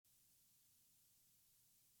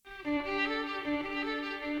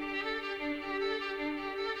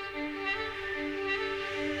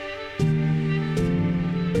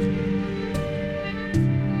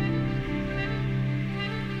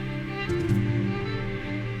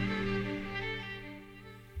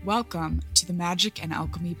Welcome to the Magic and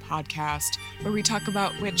Alchemy podcast, where we talk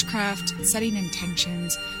about witchcraft, setting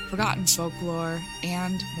intentions, forgotten folklore,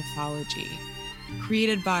 and mythology.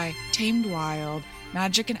 Created by Tamed Wild,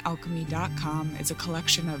 magicandalchemy.com is a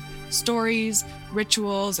collection of stories,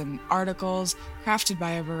 rituals, and articles crafted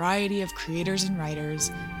by a variety of creators and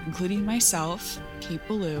writers, including myself, Kate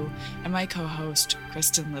Ballou, and my co-host,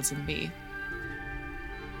 Kristen Lisenby.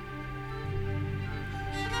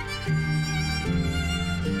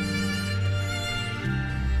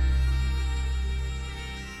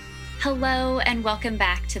 Hello, and welcome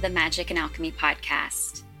back to the Magic and Alchemy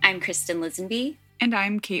podcast. I'm Kristen Lisenby. And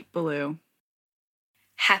I'm Kate Ballou.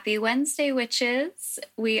 Happy Wednesday, witches!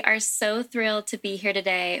 We are so thrilled to be here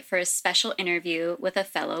today for a special interview with a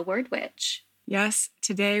fellow word witch. Yes,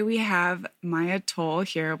 today we have Maia Toll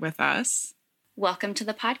here with us. Welcome to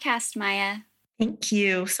the podcast, Maia. Thank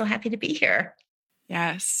you. So happy to be here.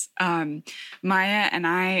 Yes. Maia and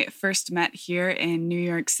I first met here in New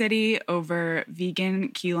York City over vegan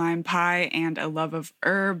key lime pie and a love of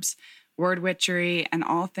herbs, word witchery, and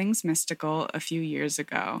all things mystical a few years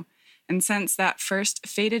ago. And since that first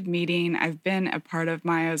fated meeting, I've been a part of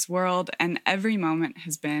Maia's world, and every moment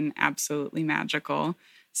has been absolutely magical.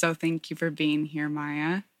 So thank you for being here,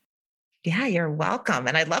 Maia. Yeah, you're welcome.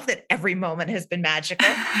 And I love that every moment has been magical.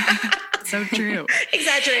 So true.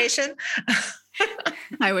 Exaggeration.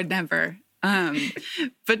 I would never.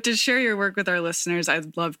 But to share your work with our listeners,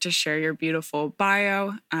 I'd love to share your beautiful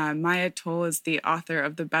bio. Maia Toll is the author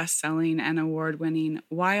of the best-selling and award-winning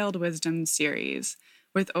Wild Wisdom series.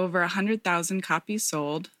 With over 100,000 copies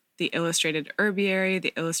sold, the Illustrated Herbiary,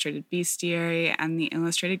 the Illustrated Bestiary, and the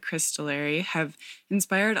Illustrated Crystallary have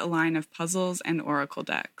inspired a line of puzzles and oracle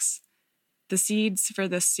decks. The seeds for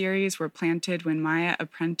this series were planted when Maia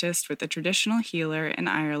apprenticed with a traditional healer in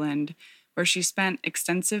Ireland, where she spent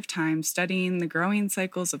extensive time studying the growing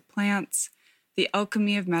cycles of plants, the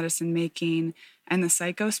alchemy of medicine making, and the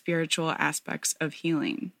psycho-spiritual aspects of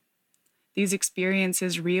healing. These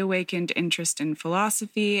experiences reawakened interest in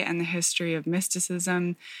philosophy and the history of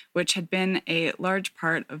mysticism, which had been a large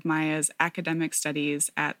part of Maia's academic studies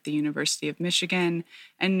at the University of Michigan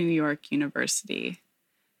and New York University.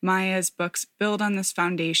 Maia's books build on this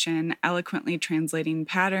foundation, eloquently translating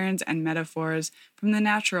patterns and metaphors from the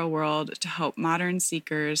natural world to help modern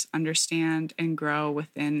seekers understand and grow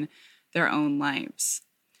within their own lives.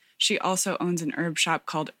 She also owns an herb shop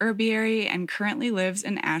called Herbiary and currently lives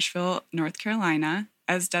in Asheville, North Carolina,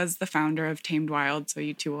 as does the founder of Tamed Wild, so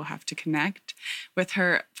you two will have to connect, with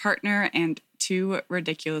her partner and 2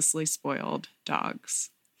 ridiculously spoiled dogs.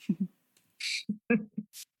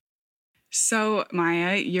 So,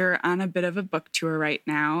 Maia, you're on a bit of a book tour right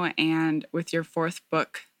now, and with your 4th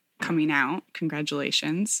book coming out,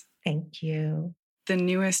 congratulations. Thank you. The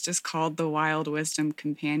newest is called The Wild Wisdom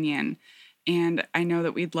Companion, and I know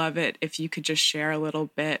that we'd love it if you could just share a little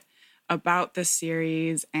bit about the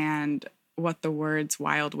series and what the words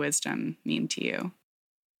wild wisdom mean to you.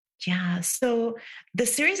 Yeah, so the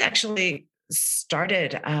series actually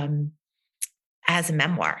started as a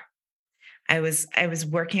memoir. I was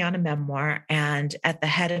working on a memoir, and at the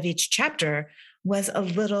head of each chapter was a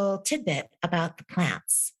little tidbit about the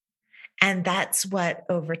plants. And that's what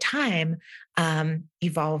over time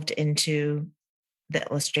evolved into the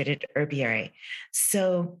Illustrated Herbiary.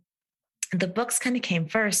 So the books kind of came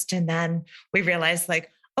first, and then we realized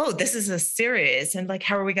oh, this is a series, and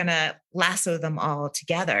how are we going to lasso them all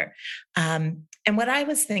together? And what I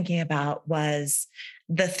was thinking about was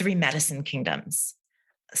the 3 medicine kingdoms.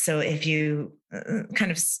 So if you kind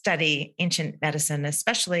of study ancient medicine,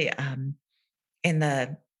 especially in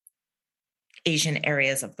the Asian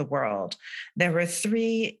areas of the world, there were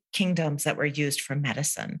 3 kingdoms that were used for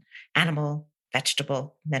medicine: animal,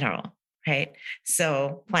 vegetable, mineral, right?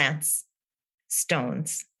 So plants,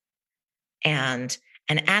 stones, and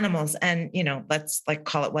animals. And, let's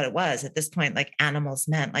call it what it was. At this point, animals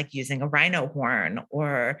meant using a rhino horn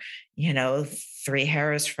or, 3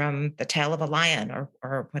 hairs from the tail of a lion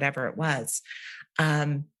or whatever it was.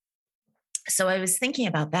 So I was thinking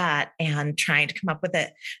about that and trying to come up with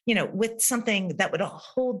it, with something that would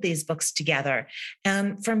hold these books together.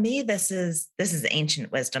 And for me, this is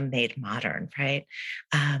ancient wisdom made modern, right?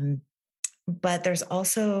 But there's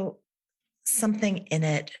also something in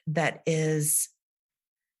it that is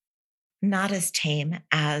not as tame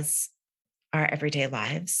as our everyday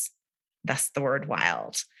lives. Thus the word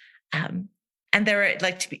wild. And there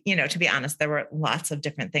were, to be honest, there were lots of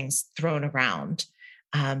different things thrown around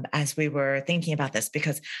as we were thinking about this,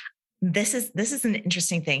 because this is an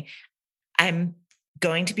interesting thing. I'm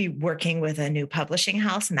going to be working with a new publishing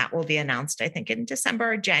house, and that will be announced, I think, in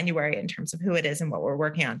December or January in terms of who it is and what we're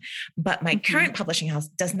working on. But my current publishing house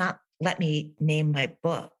does not let me name my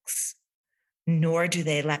books, nor do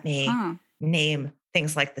they let me name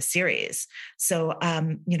things like the series. So,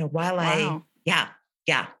 while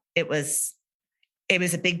it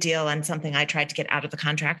was a big deal and something I tried to get out of the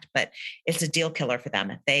contract, but it's a deal killer for them.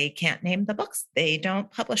 If they can't name the books, they don't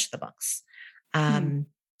publish the books.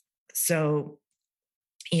 So,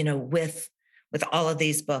 with all of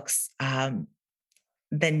these books, the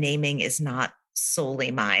naming is not solely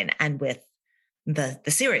mine. And with the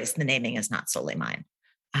series, the naming is not solely mine.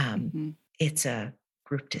 It's a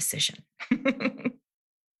group decision.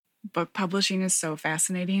 Book publishing is so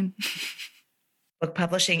fascinating. Book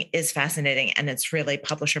publishing is fascinating, and it's really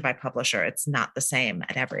publisher by publisher. It's not the same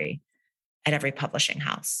at every publishing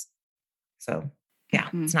house. So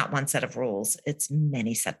it's not one set of rules. It's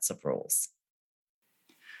many sets of rules.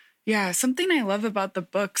 Yeah. Something I love about the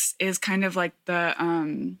books is kind of like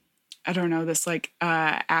the, this like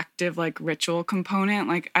active like ritual component.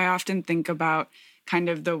 Like I often think about kind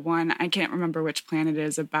of the one, I can't remember which planet it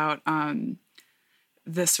is, about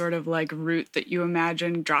the sort of like root that you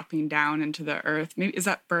imagine dropping down into the earth. Maybe is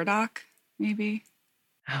that burdock? Maybe.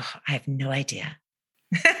 Oh, I have no idea.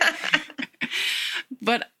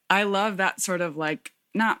 But I love that sort of like,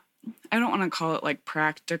 I don't want to call it like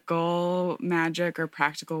practical magic or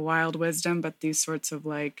practical wild wisdom, but these sorts of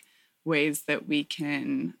like ways that we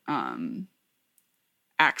can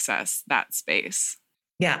access that space.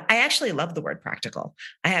 Yeah, I actually love the word practical.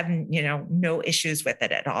 I have, no issues with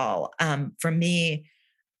it at all. For me,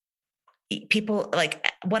 people like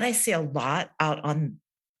what I see a lot out on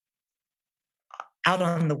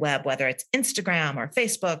the web, whether it's Instagram or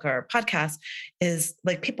Facebook or podcasts, is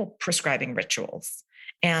like people prescribing rituals.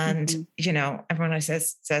 And, everyone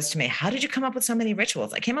always says to me, how did you come up with so many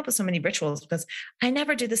rituals? I came up with so many rituals because I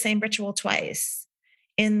never do the same ritual twice.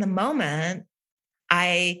 In the moment,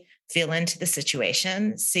 I feel into the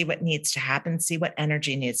situation, see what needs to happen, see what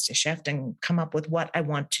energy needs to shift, and come up with what I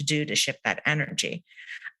want to do to shift that energy.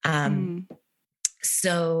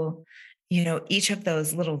 So, each of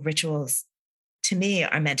those little rituals to me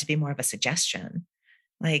are meant to be more of a suggestion.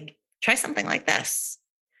 Like, try something like this,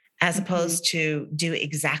 as opposed to do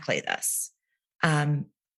exactly this. I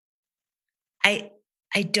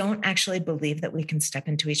don't actually believe that we can step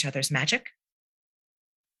into each other's magic.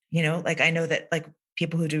 Like I know that like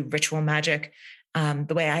people who do ritual magic,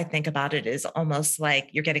 the way I think about it is almost like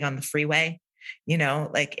you're getting on the freeway,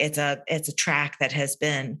 like it's a track that has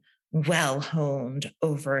been well honed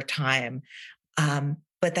over time.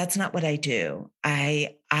 But that's not what I do.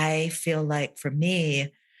 I feel like for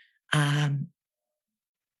me,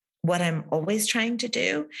 what I'm always trying to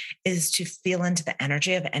do is to feel into the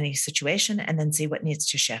energy of any situation and then see what needs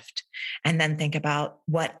to shift, and then think about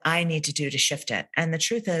what I need to do to shift it. And the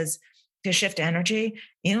truth is, to shift energy,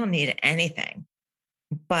 you don't need anything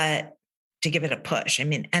but to give it a push. I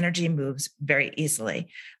mean, energy moves very easily,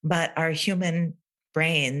 but our human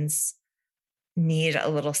brains need a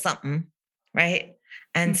little something, right?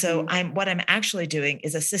 And so what I'm actually doing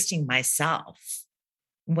is assisting myself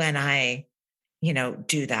when I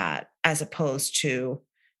do that, as opposed to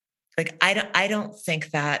like, I don't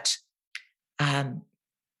think that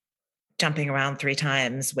jumping around 3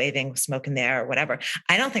 times, waving smoke in the air or whatever,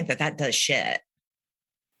 I don't think that does shit.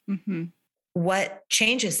 What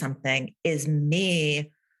changes something is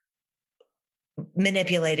me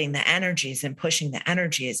manipulating the energies and pushing the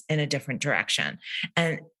energies in a different direction.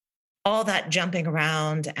 And all that jumping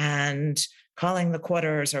around and calling the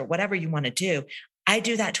quarters or whatever you want to do, I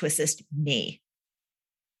do that to assist me.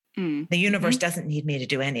 The universe doesn't need me to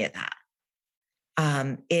do any of that.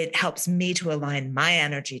 It helps me to align my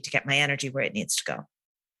energy to get my energy where it needs to go.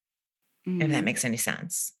 If that makes any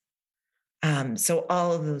sense. So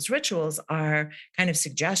all of those rituals are kind of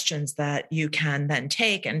suggestions that you can then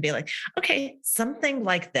take and be like, okay, something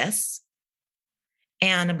like this.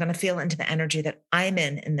 And I'm going to feel into the energy that I'm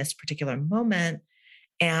in this particular moment,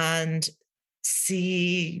 and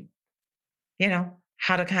see,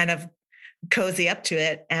 how to kind of cozy up to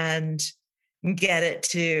it and get it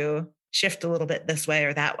to shift a little bit this way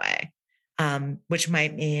or that way, which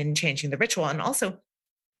might mean changing the ritual. And also,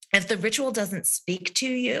 if the ritual doesn't speak to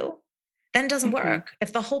you, then it doesn't work.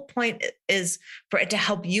 If the whole point is for it to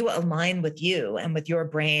help you align with you and with your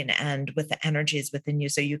brain and with the energies within you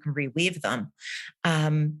so you can reweave them,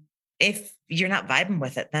 if you're not vibing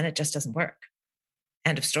with it, then it just doesn't work.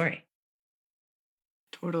 End of story.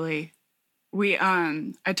 Totally.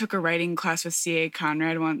 I took a writing class with C.A.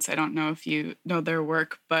 Conrad once. I don't know if you know their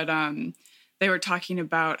work, but they were talking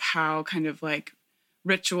about how kind of like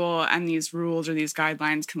ritual and these rules or these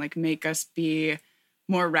guidelines can like make us be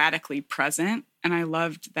more radically present. And I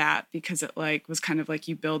loved that because it like was kind of like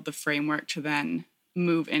you build the framework to then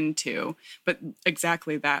move into, but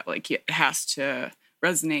exactly that, like it has to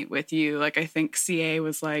resonate with you. Like I think CA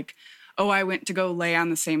was like, oh, I went to go lay on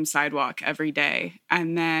the same sidewalk every day.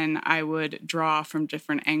 And then I would draw from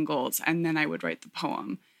different angles and then I would write the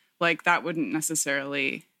poem. Like that wouldn't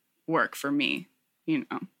necessarily work for me, you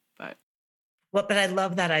know, but. Well, but I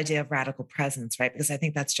love that idea of radical presence, right? Because I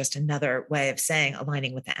think that's just another way of saying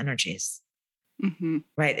aligning with the energies,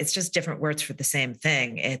 right? It's just different words for the same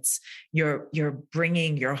thing. It's you're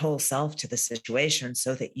bringing your whole self to the situation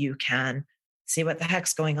so that you can see what the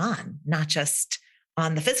heck's going on, not just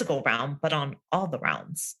on the physical realm, but on all the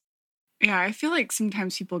realms. Yeah, I feel like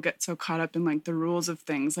sometimes people get so caught up in like the rules of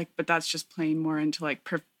things, like, but that's just playing more into like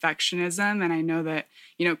perfectionism. And I know that,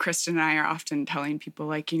 you know, Kristen and I are often telling people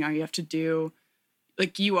like, you know, you have to do,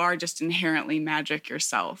 like, you are just inherently magic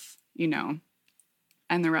yourself, you know,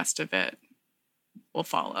 and the rest of it will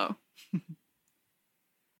follow.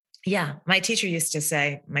 Yeah. My teacher used to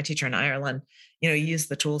say, my teacher in Ireland, you know, use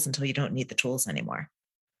the tools until you don't need the tools anymore.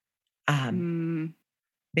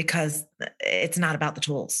 Because it's not about the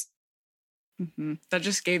tools. That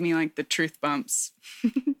just gave me like the truth bumps.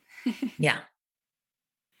 Yeah.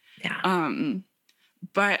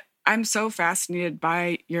 But I'm so fascinated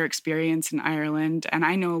by your experience in Ireland, and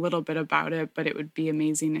I know a little bit about it, but it would be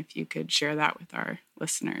amazing if you could share that with our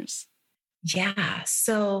listeners. Yeah.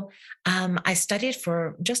 So I studied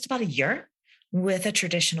for just about a year with a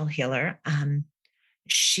traditional healer.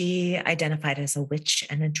 She identified as a witch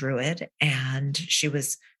and a druid, and she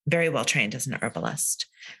was very well trained as an herbalist.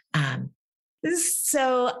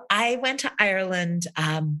 So I went to Ireland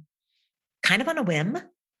kind of on a whim.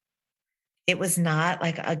 It was not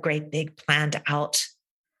like a great big planned out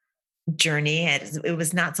journey. It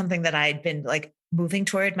was not something that I'd been like moving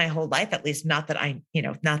toward my whole life, at least not that I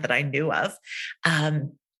knew of.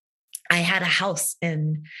 I had a house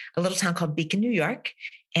in a little town called Beacon, New York.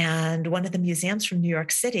 And one of the museums from New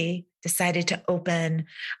York City decided to open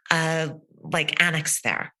a like annex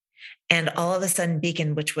there. And all of a sudden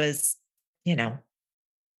Beacon, which was, you know,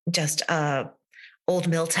 just a old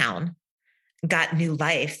mill town, got new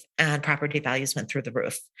life and property values went through the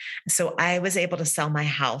roof. So I was able to sell my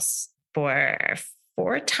house for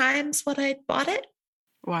 4 times what I bought it.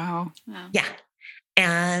 Wow. Yeah.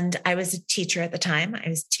 And I was a teacher at the time. I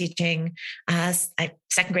was teaching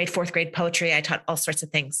second grade, fourth grade poetry. I taught all sorts of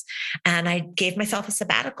things. And I gave myself a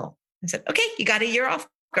sabbatical. I said, okay, you got a year off,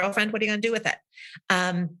 girlfriend. What are you going to do with it?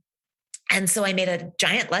 And so I made a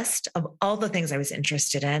giant list of all the things I was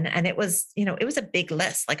interested in. And it was a big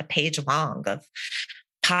list, like a page long, of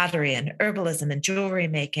pottery and herbalism and jewelry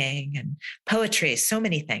making and poetry, so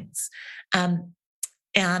many things.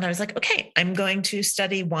 And I was like, okay, I'm going to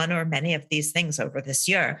study one or many of these things over this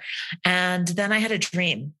year. And then I had a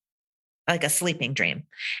dream, like a sleeping dream.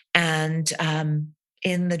 And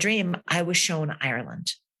in the dream, I was shown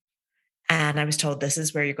Ireland. And I was told, this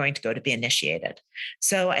is where you're going to go to be initiated.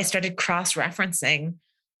 So I started cross-referencing,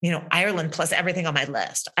 Ireland plus everything on my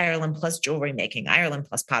list, Ireland plus jewelry making, Ireland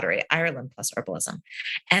plus pottery, Ireland plus herbalism.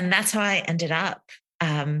 And that's how I ended up,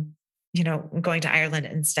 going to Ireland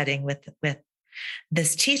and studying with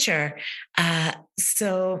this teacher.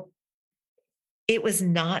 So it was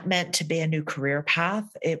not meant to be a new career path.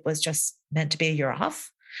 It was just meant to be a year off.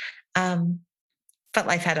 But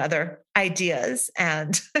life had other ideas,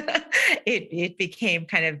 and it became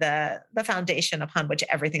kind of the foundation upon which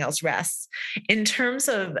everything else rests. In terms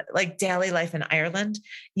of like daily life in Ireland,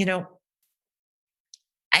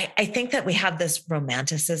 I think that we have this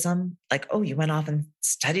romanticism, like, oh, you went off and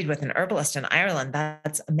studied with an herbalist in Ireland.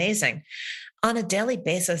 That's amazing. On a daily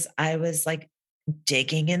basis, I was like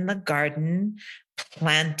digging in the garden,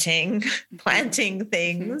 planting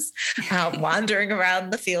things, wandering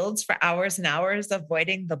around the fields for hours and hours,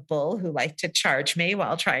 avoiding the bull who liked to charge me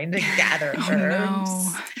while trying to gather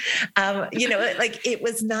herbs. No. It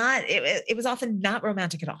was not, it was often not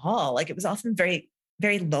romantic at all. Like it was often very,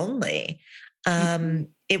 very lonely.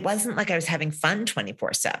 It wasn't like I was having fun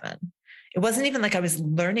 24/7. It wasn't even like I was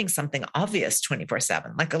learning something obvious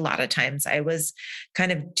 24/7. Like a lot of times I was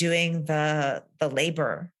kind of doing the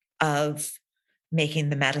labor of making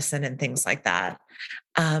the medicine and things like that.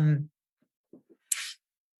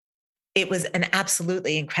 It was an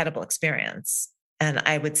absolutely incredible experience. And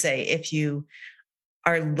I would say if you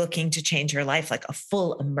are looking to change your life, like a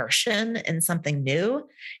full immersion in something new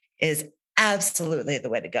is absolutely the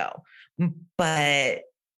way to go. But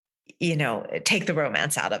take the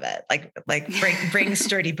romance out of it. Like bring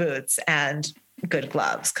sturdy boots and good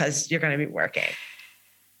gloves because you're going to be working.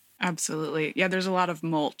 Absolutely. Yeah, there's a lot of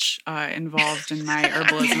mulch involved in my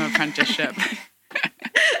herbalism apprenticeship.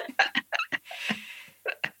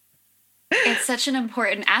 It's such an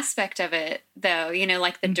important aspect of it, though,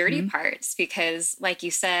 like the dirty Mm-hmm. parts, because, like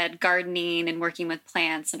you said, gardening and working with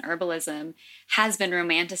plants and herbalism has been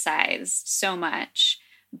romanticized so much,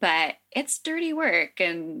 but it's dirty work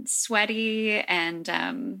and sweaty. And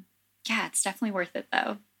yeah, it's definitely worth it,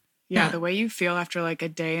 though. Yeah, the way you feel after like a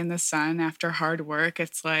day in the sun after hard work,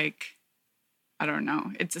 it's like, I don't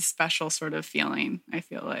know, it's a special sort of feeling, I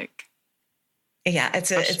feel like. Yeah,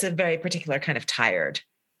 it's a very particular kind of tired.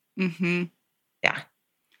 Mm-hmm. Yeah.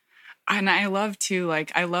 And I love too,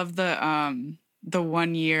 like, I love the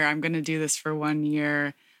 1 year, I'm going to do this for 1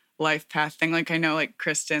 year life path thing. Like, I know, like,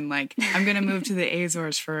 Kristen, like, I'm going to move to the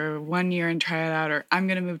Azores for 1 year and try it out, or I'm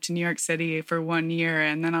going to move to New York City for 1 year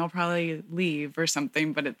and then I'll probably leave or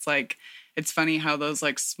something. But it's like, it's funny how those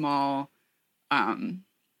like small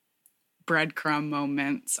breadcrumb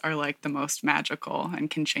moments are like the most magical and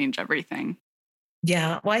can change everything.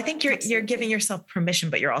 Yeah. Well, I think you're giving yourself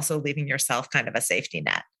permission, but you're also leaving yourself kind of a safety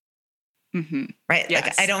net. Mm-hmm. Right? Yes.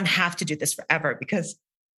 Like, I don't have to do this forever, because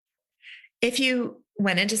if you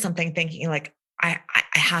went into something thinking like, I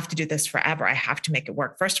have to do this forever, I have to make it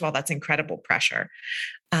work. First of all, that's incredible pressure.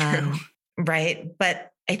 Right.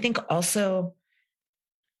 But I think also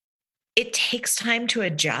it takes time to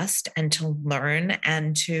adjust and to learn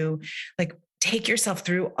and to like take yourself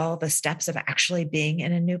through all the steps of actually being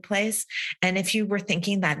in a new place. And if you were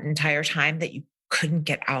thinking that entire time that you couldn't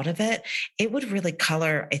get out of it, it would really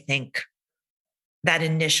color, I think, that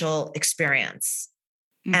initial experience.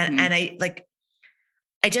 Mm-hmm. And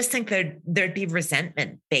I just think there'd be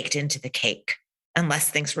resentment baked into the cake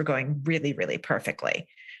unless things were going really, really perfectly.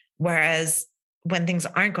 Whereas when things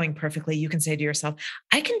aren't going perfectly, you can say to yourself,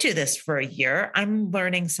 I can do this for a year. I'm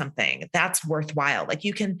learning something that's worthwhile. Like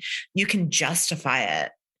you can justify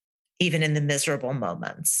it even in the miserable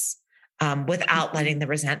moments, without letting the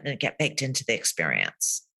resentment get baked into the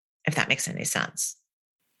experience, if that makes any sense.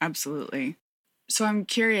 Absolutely. So I'm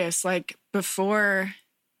curious, like before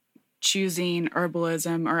choosing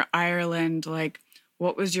herbalism or Ireland, like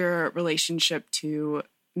what was your relationship to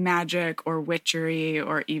magic or witchery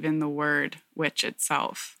or even the word witch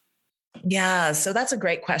itself? Yeah, so that's a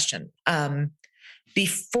great question.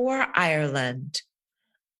 Before Ireland,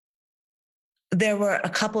 there were a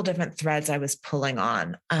couple different threads I was pulling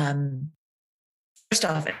on. First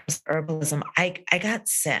off, it was herbalism. I got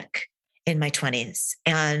sick in my 20s,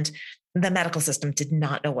 and the medical system did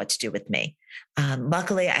not know what to do with me.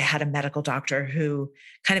 Luckily, I had a medical doctor who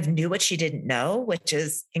kind of knew what she didn't know, which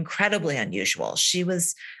is incredibly unusual. She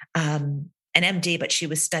was an MD, but she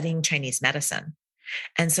was studying Chinese medicine.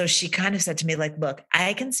 And so she kind of said to me, like, look,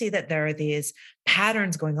 I can see that there are these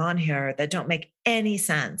patterns going on here that don't make any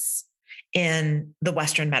sense in the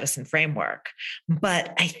Western medicine framework.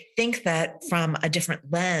 But I think that from a different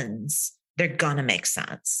lens, they're going to make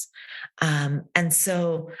sense. And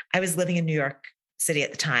so I was living in New York City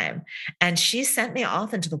at the time, and she sent me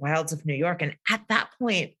off into the wilds of New York. And at that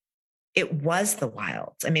point, it was the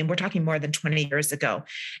wilds. I mean, we're talking more than 20 years ago.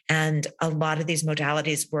 And a lot of these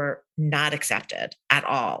modalities were not accepted at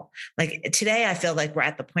all. Like today, I feel like we're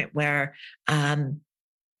at the point where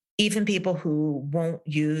even people who won't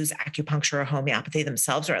use acupuncture or homeopathy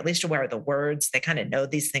themselves, or at least aware of the words, they kind of know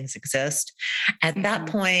these things exist. At that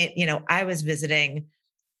point, I was visiting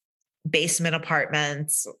basement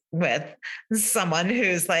apartments with someone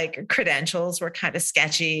whose like credentials were kind of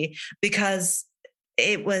sketchy because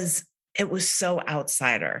it was so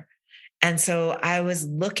outsider. And so I was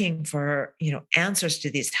looking for, answers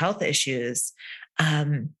to these health issues,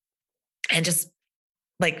 and just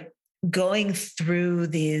like going through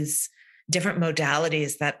these different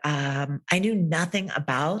modalities that I knew nothing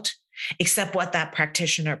about except what that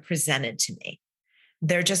practitioner presented to me.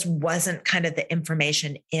 There just wasn't kind of the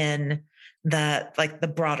information in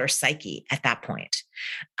the broader psyche at that point.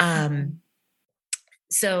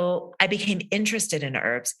 So I became interested in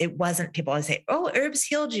herbs. It wasn't people always say, oh, herbs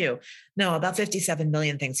healed you. No, about 57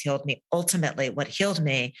 million things healed me. Ultimately, what healed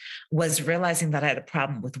me was realizing that I had a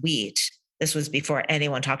problem with wheat. This was before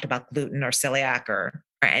anyone talked about gluten or celiac or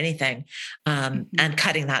anything, and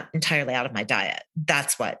cutting that entirely out of my diet.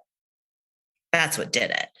 That's what did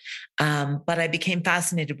it. But I became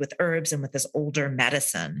fascinated with herbs and with this older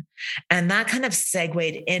medicine. And that kind of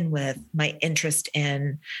segued in with my interest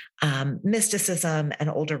in mysticism and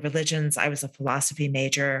older religions. I was a philosophy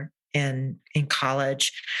major in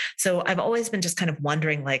college. So I've always been just kind of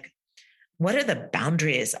wondering, like, what are the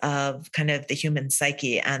boundaries of kind of the human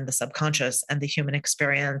psyche and the subconscious and the human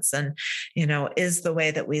experience? And, is the way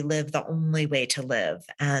that we live the only way to live?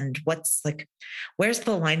 And where's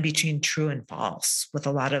the line between true and false with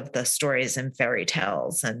a lot of the stories and fairy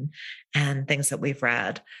tales and things that we've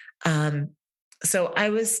read? So I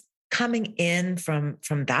was coming in from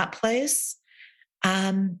that place.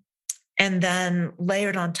 And then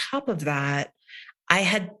layered on top of that, I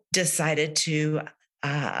had decided to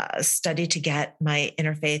study to get my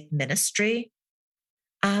interfaith ministry.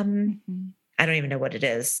 I don't even know what it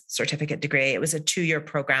is, certificate degree. It was a 2-year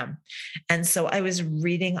program. And so I was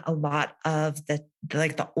reading a lot of the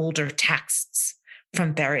older texts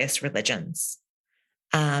from various religions.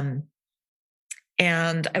 And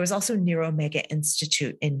I was also near Omega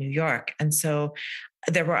Institute in New York. And so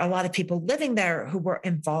there were a lot of people living there who were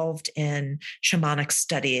involved in shamanic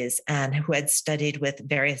studies and who had studied with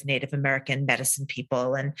various Native American medicine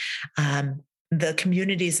people. And the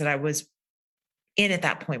communities that I was in at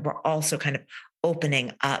that point were also kind of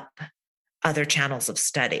opening up other channels of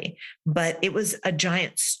study. But it was a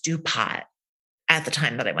giant stew pot at the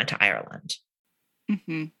time that I went to Ireland.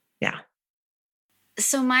 Mm-hmm. Yeah.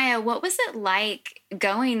 So Maia, what was it like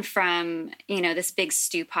going from, this big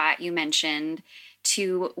stew pot you mentioned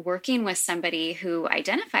to working with somebody who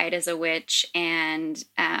identified as a witch and,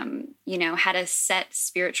 had a set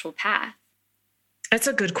spiritual path? That's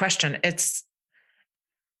a good question.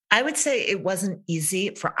 I would say it wasn't easy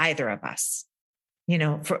for either of us.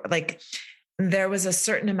 There was a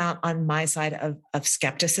certain amount on my side of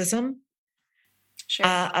skepticism. Sure.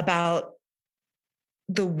 About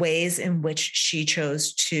the ways in which she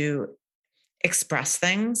chose to express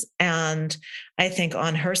things. And I think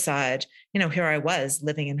on her side, here I was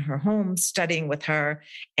living in her home, studying with her.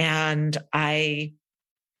 And I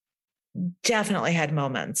definitely had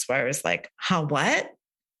moments where I was like, what?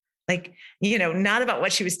 Not about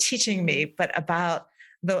what she was teaching me, but about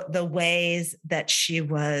the ways that she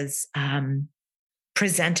was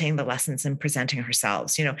presenting the lessons and presenting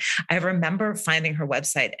herself. I remember finding her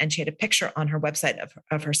website, and she had a picture on her website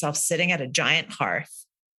of herself sitting at a giant hearth.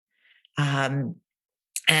 And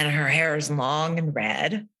her hair is long and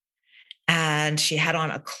red. And she had on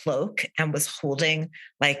a cloak and was holding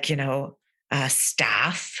a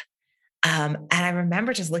staff. And I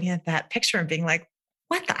remember just looking at that picture and being like,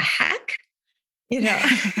 what the heck?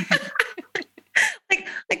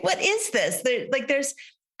 What is this?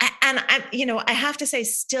 I have to say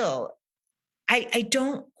still, I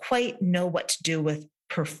don't quite know what to do with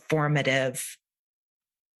performative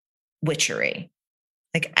witchery.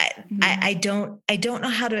 I don't know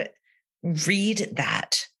how to read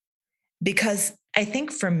that, because I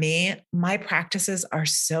think for me, my practices are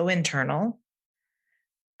so internal.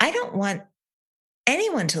 I don't want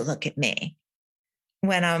anyone to look at me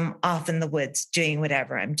when I'm off in the woods doing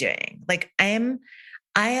whatever I'm doing. I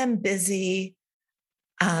am busy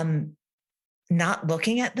not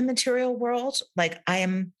looking at the material world. I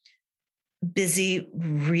am busy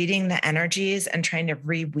reading the energies and trying to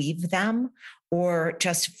reweave them, or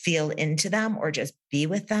just feel into them, or just be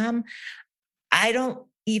with them. I don't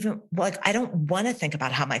want to think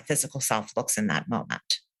about how my physical self looks in that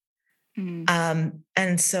moment.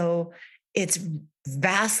 And so it's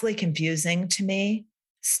vastly confusing to me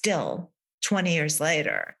still 20 years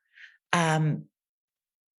later, to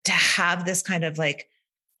have this kind of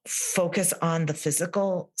focus on the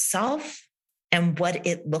physical self and what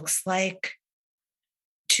it looks like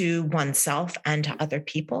to oneself and to other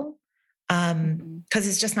people. Because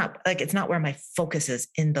it's just not it's not where my focus is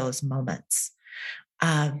in those moments.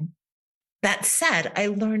 That said, I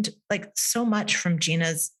learned so much from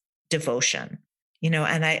Gina's devotion,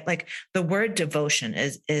 and I the word devotion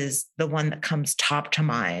is the one that comes top to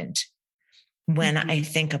mind when I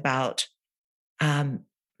think about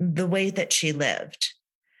the way that she lived,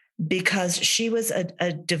 because she was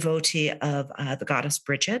a devotee of the goddess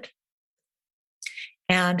Bridget.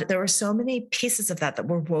 And there were so many pieces of that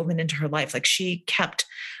were woven into her life. She kept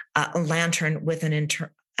a lantern with an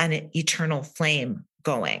eternal flame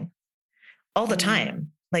going all the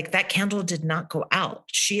time. That candle did not go out.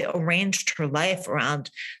 She arranged her life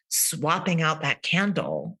around swapping out that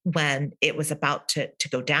candle when it was about to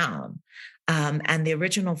go down. And the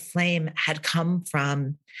original flame had come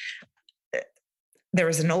from, there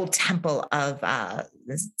was an old temple of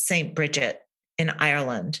St. Bridget in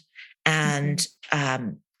Ireland. And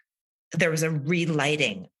there was a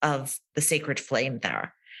relighting of the sacred flame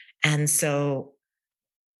there. And so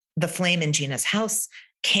the flame in Gina's house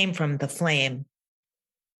came from the flame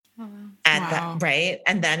at that, right?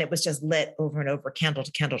 And then it was just lit over and over, candle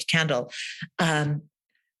to candle to candle.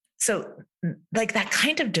 So like that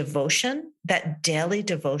kind of devotion, that daily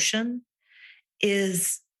devotion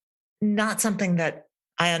is not something that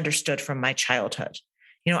I understood from my childhood.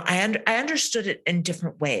 I understood it in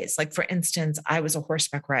different ways. Like, for instance, I was a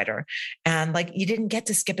horseback rider, and like you didn't get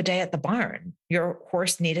to skip a day at the barn. Your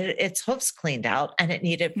horse needed its hoofs cleaned out and it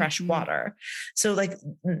needed fresh Mm-hmm. water. So like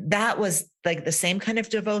that was like the same kind of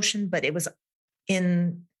devotion, but it was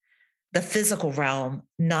in the physical realm,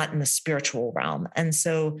 not in the spiritual realm. And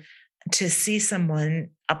so to see someone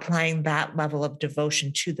applying that level of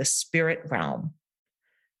devotion to the spirit realm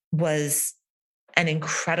was an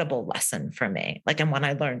incredible lesson for me. Like, and one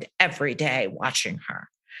I learned every day watching her.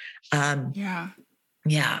 Yeah.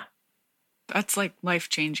 Yeah. That's like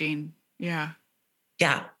life-changing. Yeah.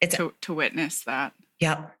 Yeah. It's to witness that.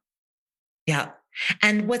 Yep. Yeah.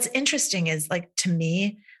 And what's interesting is, like, to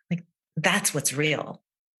me, like, that's what's real.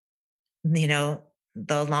 The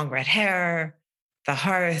long red hair, the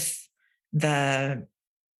hearth, the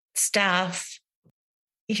staff,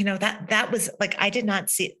 that was like, I did not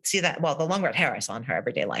see that. Well, the long red hair I saw in her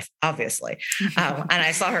everyday life, obviously. And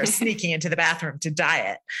I saw her sneaking into the bathroom to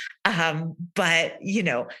dye it. But,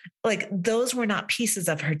 like, those were not pieces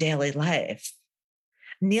of her daily life.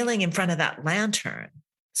 Kneeling in front of that lantern,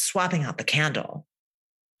 swapping out the candle,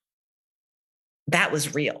 that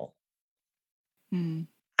was real. Mm.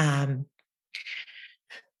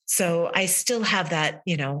 So I still have that,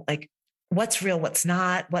 like, what's real, what's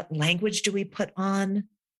not, what language do we put on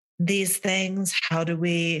these things? How do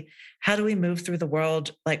we move through the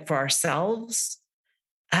world, like, for ourselves?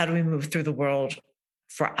 How do we move through the world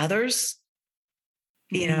for others?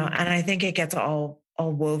 And I think it gets all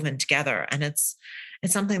woven together. And it's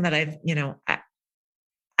something that I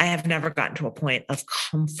have never gotten to a point of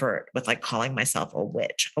comfort with, like, calling myself a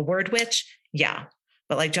witch, a word witch. Yeah.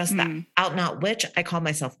 But like, just that out and out witch, I call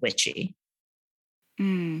myself witchy.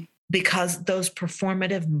 Because those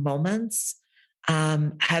performative moments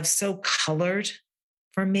have so colored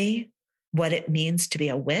for me what it means to be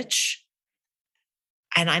a witch.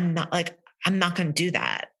 And I'm not going to do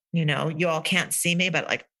that. You all can't see me, but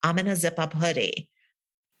like, I'm in a zip up hoodie.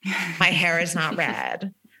 My hair is not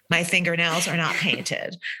red. My fingernails are not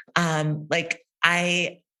painted. Like,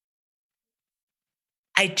 I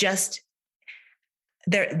just,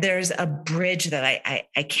 there's a bridge that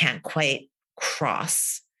I can't quite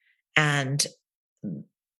cross. And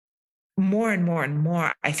more and more and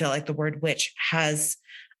more, I feel like the word witch has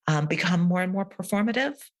become more and more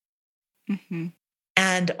performative. Mm-hmm.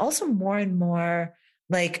 And also more and more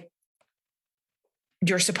like,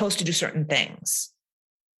 you're supposed to do certain things.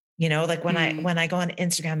 Like when I go on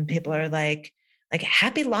Instagram and people are like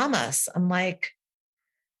happy llamas. I'm like,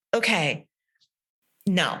 okay,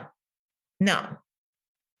 no, that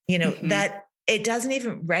it doesn't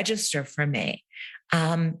even register for me.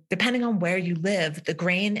 Depending on where you live, the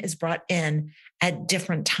grain is brought in at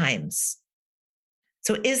different times.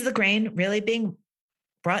 So is the grain really being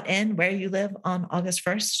brought in where you live on August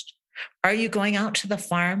 1st? Are you going out to the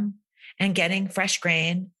farm and getting fresh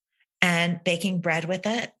grain and baking bread with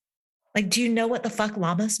it? Like, do you know what the fuck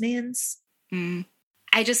llamas means?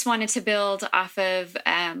 I just wanted to build off of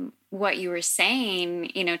what you were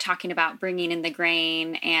saying, talking about bringing in the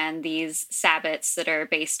grain and these Sabbats that are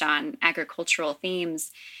based on agricultural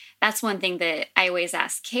themes. That's one thing that I always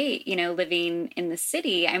ask Kate, living in the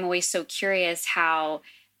city, I'm always so curious how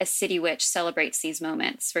a city witch celebrates these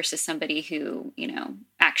moments versus somebody who,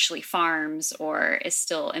 actually farms or is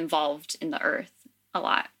still involved in the earth a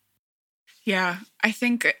lot. Yeah, I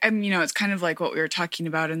think, it's kind of like what we were talking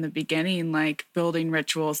about in the beginning, like building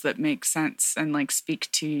rituals that make sense and like speak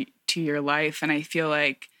to your life. And I feel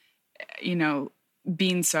like,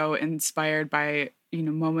 being so inspired by,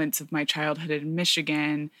 moments of my childhood in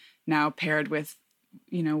Michigan, now paired with,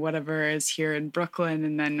 whatever is here in Brooklyn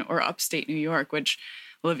and then, or upstate New York, which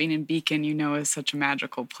living in Beacon, is such a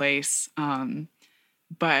magical place.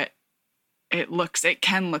 But it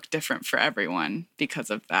can look different for everyone because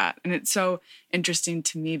of that. And it's so interesting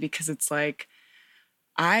to me because it's like,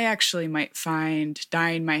 I actually might find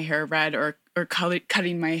dyeing my hair red or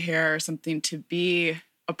cutting my hair or something to be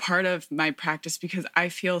a part of my practice because I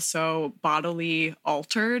feel so bodily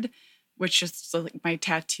altered, which is like my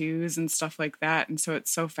tattoos and stuff like that. And so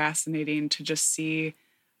it's so fascinating to just see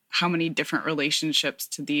how many different relationships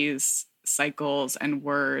to these cycles and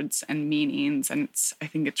words and meanings. And I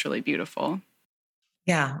think it's really beautiful.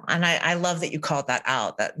 Yeah. And I love that you called that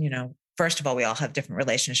out, that, first of all, we all have different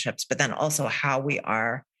relationships, but then also how we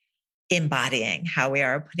are embodying, how we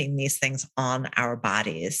are putting these things on our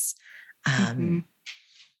bodies.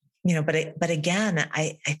 But again,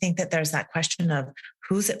 I think that there's that question of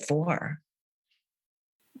who's it for?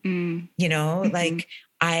 You know, like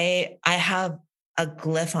I have a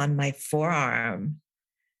glyph on my forearm.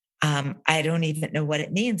 I don't even know what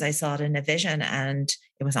it means. I saw it in a vision and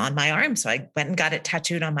it was on my arm. So I went and got it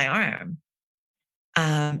tattooed on my arm.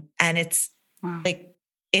 And it's like,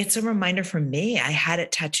 it's a reminder for me. I had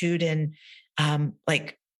it tattooed in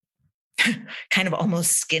like kind of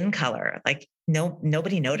almost skin color. Like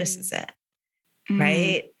nobody notices it.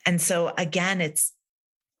 Right. And so again,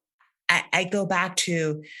 I go back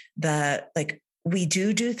to like, we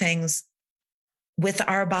do things with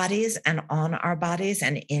our bodies and on our bodies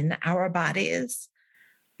and in our bodies.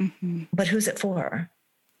 But who's it for?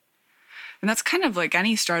 And that's kind of like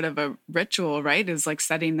any start of a ritual, right? Is like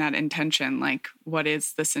setting that intention, like what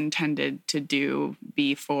is this intended to do,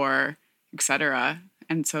 be for, etc.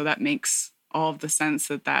 And so that makes all of the sense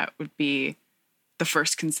that would be the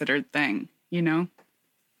first considered thing, you know?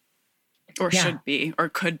 Or should be, or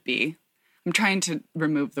could be. I'm trying to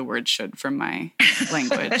remove the word should from my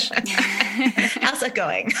language. How's it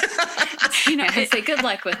going? You know, I say good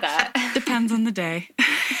luck with that. Depends on the day.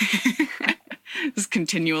 Just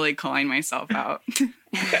continually calling myself out.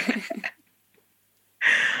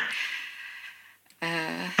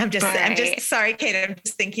 I'm just sorry, Kate. I'm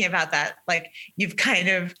just thinking about that. Like you've kind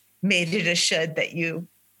of made it a should that you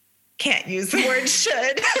can't use the word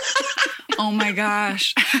should. Oh my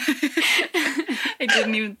gosh. I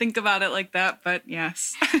didn't even think about it like that, but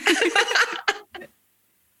yes.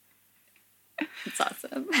 It's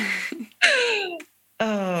awesome.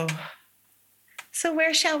 Oh. So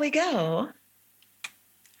where shall we go?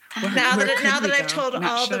 Now that I've told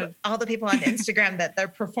all the people on Instagram that their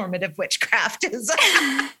performative witchcraft is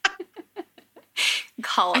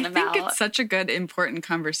calling them out. I think it's such a good, important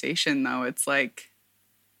conversation, though. It's like,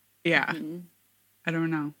 I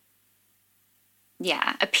don't know.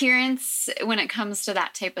 Yeah, appearance when it comes to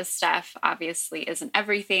that type of stuff obviously isn't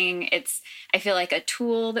everything. It's, I feel like, a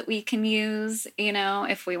tool that we can use, you know,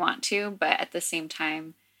 if we want to, but at the same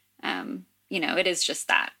time, you know, it is just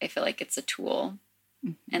that. I feel like it's a tool.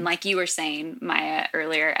 And like you were saying, Maia,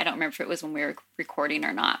 earlier, I don't remember if it was when we were recording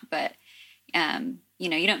or not, but, you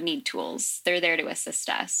know, you don't need tools. They're there to assist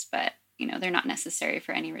us, but, you know, they're not necessary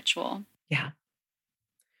for any ritual. Yeah.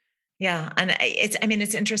 Yeah. And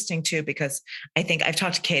it's interesting too, because I think I've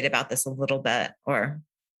talked to Kate about this a little bit, or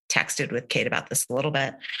texted with Kate about this a little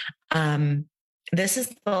bit. This is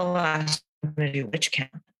the last time I'm going to do witch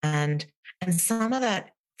camp. And some of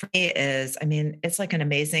that for me is, it's like an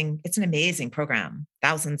amazing program.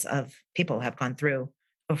 Thousands of people have gone through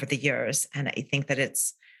over the years. And I think that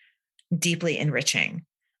it's deeply enriching.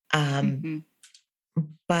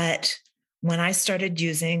 But when I started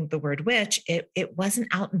using the word witch, it wasn't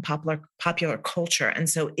out in popular culture. And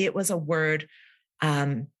so it was a word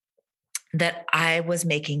that I was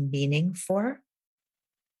making meaning for.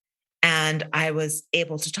 And I was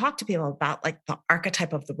able to talk to people about like the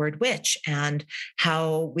archetype of the word witch and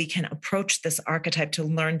how we can approach this archetype to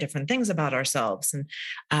learn different things about ourselves.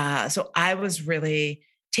 And so I was really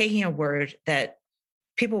taking a word that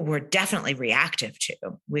people were definitely reactive to.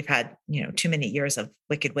 We've had, too many years of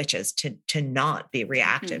wicked witches to not be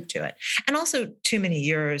reactive to it. And also too many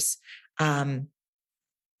years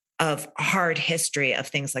of hard history of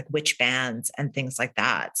things like witch bans and things like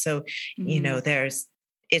that. So,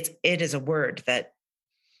 it is a word that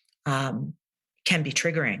can be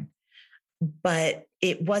triggering, but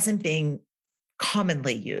it wasn't being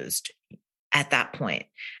commonly used at that point.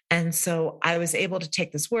 And so I was able to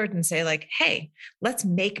take this word and say like, hey, let's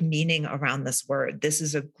make meaning around this word. This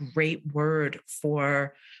is a great word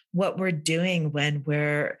for what we're doing when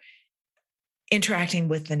we're interacting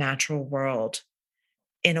with the natural world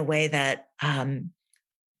in a way that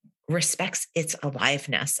respects its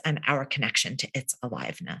aliveness and our connection to its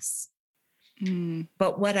aliveness.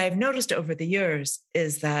 But what I've noticed over the years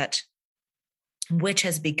is that witch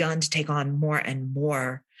has begun to take on more and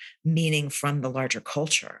more meaning from the larger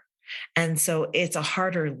culture. And so it's a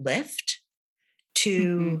harder lift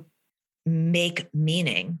to make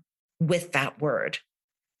meaning with that word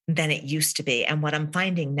than it used to be. And what I'm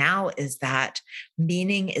finding now is that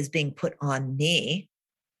meaning is being put on me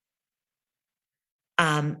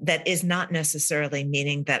that is not necessarily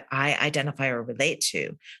meaning that I identify or relate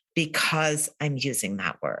to because I'm using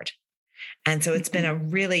that word. And so it's been a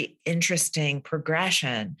really interesting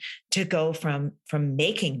progression to go from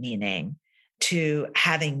making meaning to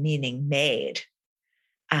having meaning made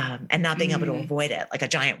and not being able to avoid it, like a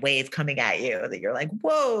giant wave coming at you that you're like,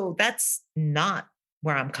 whoa, that's not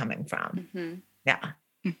where I'm coming from. Yeah.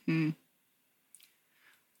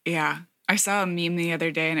 Yeah. I saw a meme the other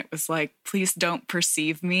day and it was like, please don't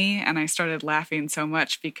perceive me. And I started laughing so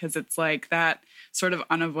much because it's like that sort of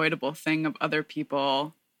unavoidable thing of other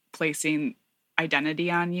people placing identity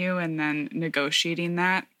on you and then negotiating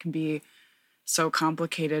that can be so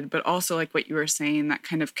complicated. But also, like what you were saying, that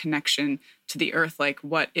kind of connection to the earth, like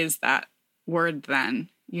what is that word then,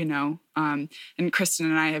 you know? And Kristen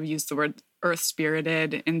and I have used the word earth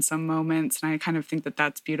spirited in some moments, and I kind of think that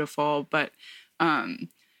that's beautiful. But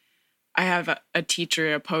I have a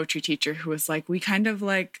teacher, a poetry teacher, who was like, we kind of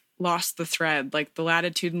like lost the thread, like the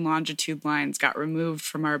latitude and longitude lines got removed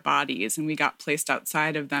from our bodies and we got placed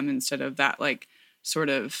outside of them instead of that like sort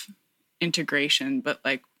of integration. But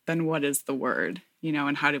like, then what is the word, you know,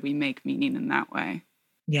 and how do we make meaning in that way?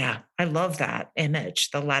 Yeah, I love that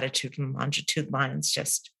image, the latitude and longitude lines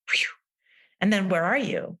just, whew. And then where are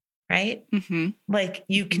you? Right? Mm-hmm. Like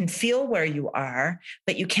you can feel where you are,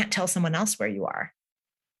 but you can't tell someone else where you are.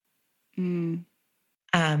 Mm.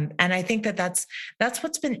 And I think that that's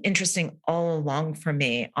what's been interesting all along for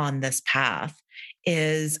me on this path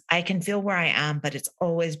is I can feel where I am, but it's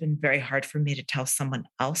always been very hard for me to tell someone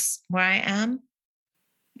else where I am.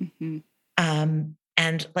 Mm-hmm.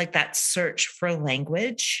 And like that search for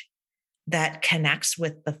language that connects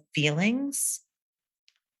with the feelings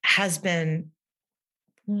has been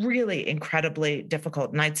really incredibly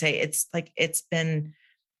difficult. And I'd say it's been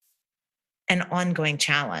an ongoing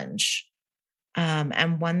challenge.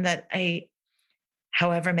 And one that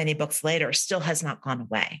however many books later, still has not gone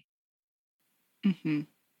away. Mm-hmm.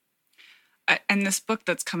 And this book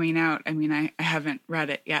that's coming out, I mean, I haven't read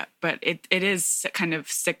it yet, but it is kind of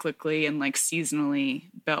cyclically and like seasonally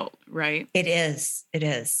built, right? It is. It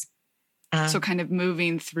is. So kind of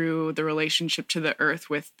moving through the relationship to the earth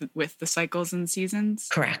with the cycles and seasons.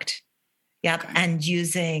 Correct. Yep. Okay. And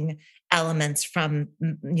using elements from,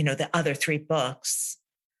 the other 3 books.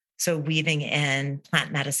 So weaving in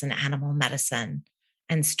plant medicine, animal medicine,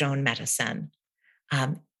 and stone medicine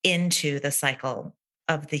into the cycle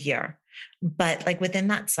of the year. But like within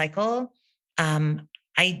that cycle,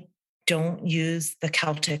 I don't use the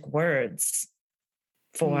Celtic words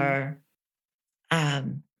for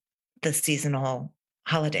the seasonal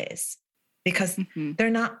holidays because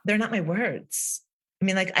they're not my words. I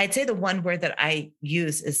mean, like I'd say the one word that I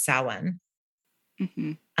use is Samhain,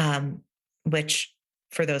 which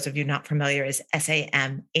for those of you not familiar is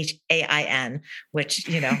Samhain, which,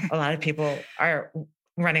 a lot of people are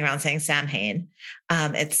running around saying Samhain.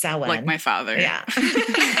 It's Samhain. Like my father. Yeah.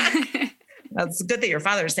 That's good that your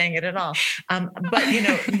father is saying it at all. But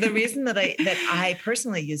the reason that I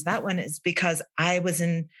personally use that one is because I was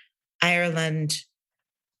in Ireland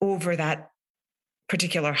over that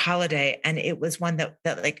particular holiday. And it was one that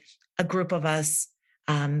like a group of us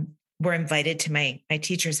were invited to my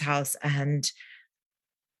teacher's house, and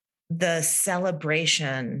the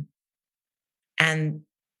celebration and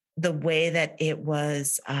the way that it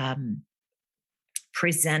was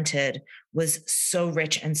presented was so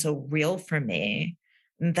rich and so real for me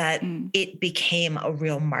that it became a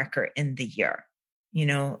real marker in the year.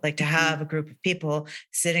 Like to have a group of people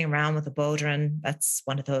sitting around with a bodhran, that's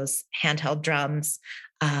one of those handheld drums,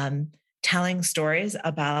 telling stories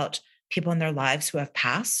about people in their lives who have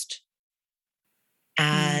passed.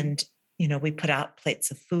 And, we put out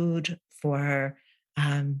plates of food for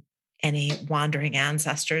any wandering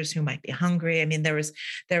ancestors who might be hungry. I mean, there was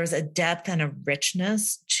a depth and a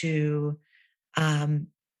richness to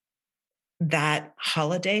that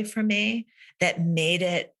holiday for me that made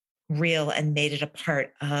it real and made it a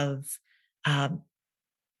part of,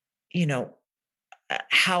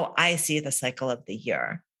 how I see the cycle of the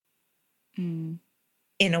year in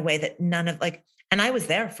a way that none of and I was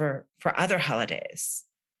there for other holidays,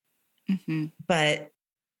 but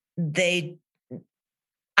they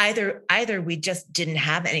either we just didn't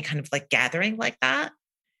have any kind of like gathering like that,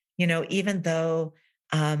 even though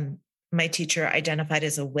my teacher identified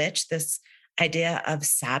as a witch, this idea of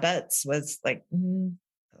Sabbats was like,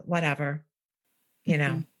 whatever,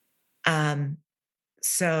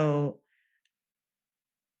 so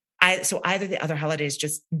either the other holidays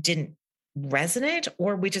just didn't resonate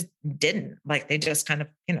or we just didn't, like they just kind of,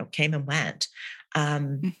 came and went.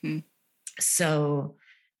 So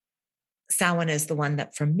Samhain is the one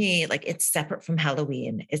that for me, like it's separate from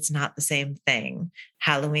Halloween. It's not the same thing.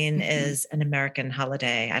 Halloween is an American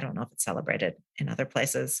holiday. I don't know if it's celebrated in other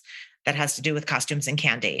places, that has to do with costumes and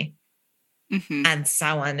candy. And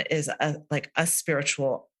Samhain is a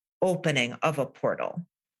spiritual opening of a portal.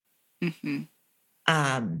 So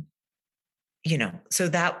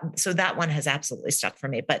that one has absolutely stuck for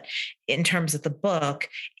me. But in terms of the book,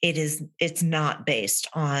 it's not based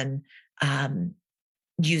on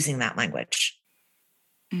using that language.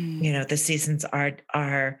 Mm. The seasons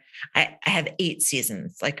are I have 8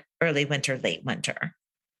 seasons, like early winter, late winter,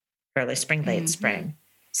 early spring, late spring.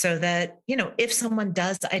 So that, if someone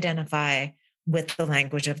does identify with the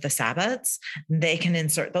language of the Sabbats, they can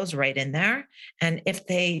insert those right in there. And if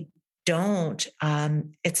they don't,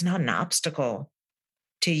 it's not an obstacle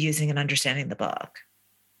to using and understanding the book.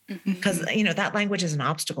 Because, that language is an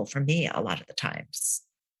obstacle for me a lot of the times.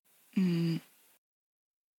 I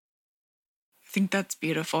think that's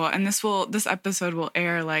beautiful. And this episode will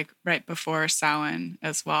air like right before Samhain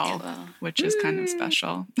as well, which is kind of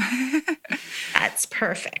special. That's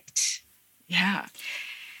perfect. Yeah.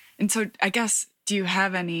 And so I guess, do you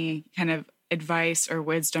have any kind of advice or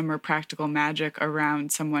wisdom or practical magic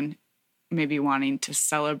around someone maybe wanting to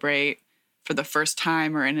celebrate for the first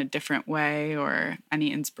time or in a different way, or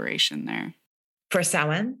any inspiration there? For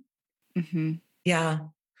Samhain? Mm-hmm. Yeah.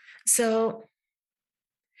 So,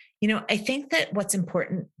 I think that what's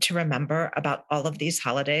important to remember about all of these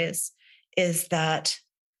holidays is that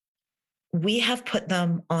we have put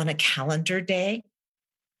them on a calendar day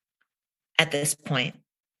at this point.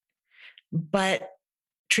 But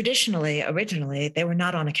traditionally, originally, they were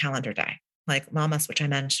not on a calendar day. Like Lammas, which I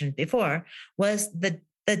mentioned before, was the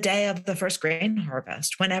day of the first grain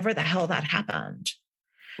harvest, whenever the hell that happened.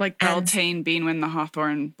 Like Beltane being when the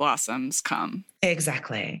hawthorn blossoms come.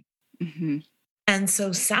 Exactly. Mm-hmm. And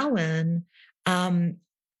so Samhain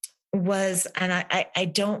was, and I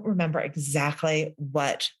don't remember exactly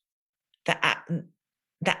what the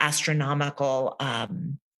astronomical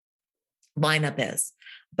lineup is,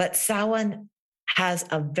 but Samhain has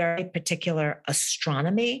a very particular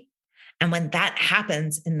astronomy. And when that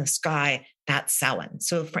happens in the sky, that's Samhain.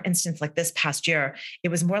 So for instance, like this past year, it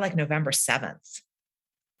was more like November 7th.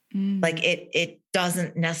 Like it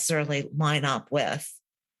doesn't necessarily line up with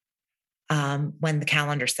when the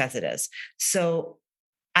calendar says it is. So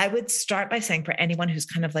I would start by saying, for anyone who's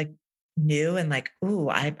kind of like new and like, ooh,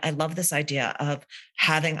 I love this idea of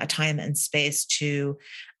having a time and space to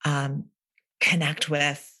connect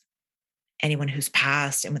with anyone who's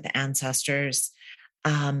passed and with the ancestors,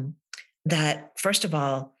 that first of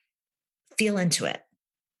all, feel into it.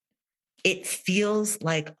 It feels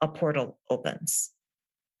like a portal opens.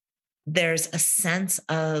 There's a sense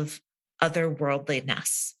of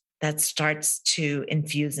otherworldliness that starts to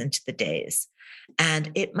infuse into the days.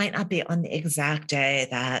 And it might not be on the exact day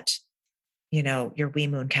that, your wee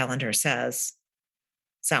moon calendar says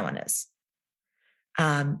Samhain is.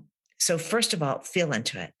 So first of all, feel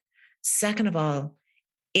into it. Second of all,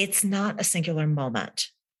 it's not a singular moment.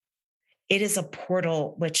 It is a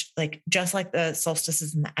portal, which just like the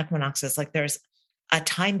solstices and the equinoxes, like there's a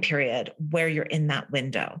time period where you're in that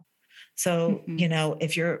window. So,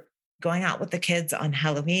 if you're going out with the kids on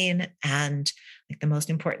Halloween, and like the most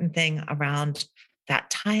important thing around that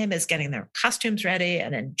time is getting their costumes ready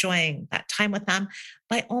and enjoying that time with them,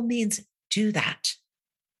 by all means, do that.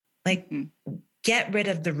 Like, get rid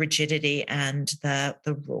of the rigidity and the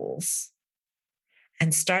rules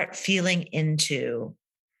and start feeling into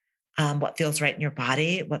what feels right in your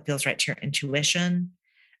body, what feels right to your intuition,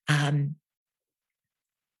 and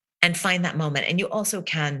find that moment. And you also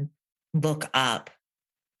can look up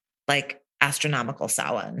like astronomical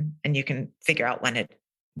Samhain, and you can figure out when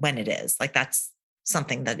it is. Like that's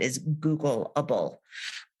something that is Googleable.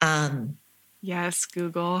 Yes,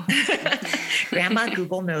 Google. Grandma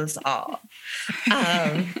Google knows all.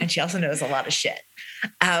 And she also knows a lot of shit.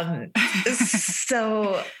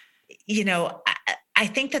 So, I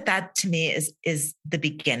think that to me is the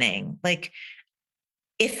beginning. Like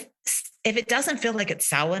if it doesn't feel like it's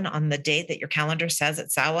Samhain on the date that your calendar says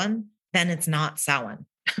it's Samhain, then it's not Samhain.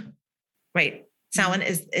 Right. Samhain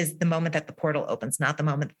is the moment that the portal opens, not the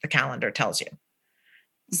moment that the calendar tells you.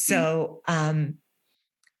 So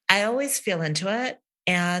I always feel into it.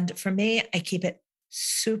 And for me, I keep it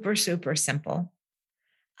super, super simple.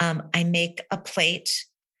 I make a plate,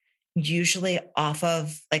 usually off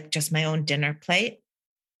of like just my own dinner plate,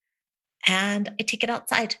 and I take it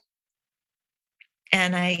outside.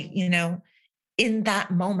 And in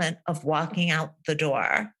that moment of walking out the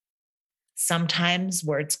door, sometimes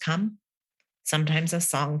words come, sometimes a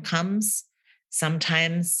song comes,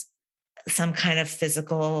 sometimes some kind of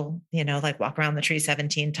physical, like walk around the tree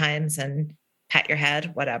 17 times and pat your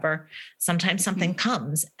head, whatever. Sometimes something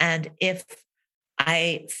comes. And if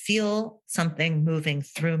I feel something moving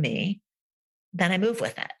through me, then I move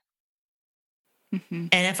with it. And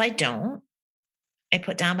if I don't, I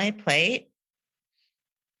put down my plate,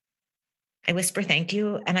 I whisper thank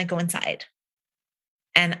you, and I go inside.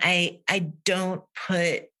 And I don't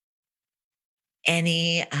put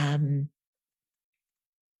any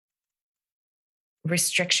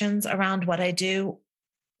restrictions around what I do,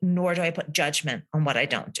 nor do I put judgment on what I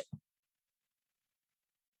don't do.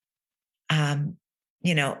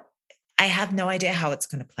 You know, I have no idea how it's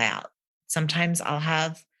going to play out. Sometimes I'll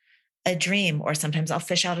have a dream, or sometimes I'll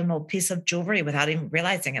fish out an old piece of jewelry without even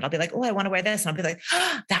realizing it. I'll be like, oh, I want to wear this. And I'll be like,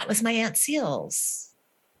 oh, that was my Aunt Seal's.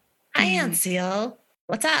 Hi, Aunt Seal.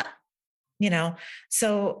 What's up? You know,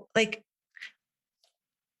 so like,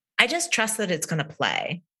 I just trust that it's going to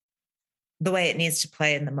play the way it needs to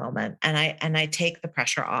play in the moment. And I take the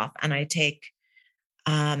pressure off, and I take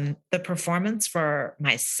the performance for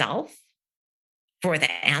myself, for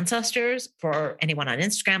the ancestors, for anyone on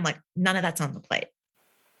Instagram, like none of that's on the plate.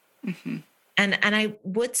 Mm-hmm. And I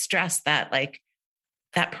would stress that, like,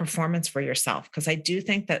 that performance for yourself, because I do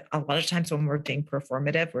think that a lot of times when we're being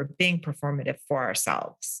performative for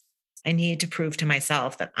ourselves. I need to prove to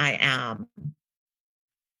myself that I am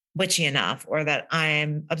witchy enough, or that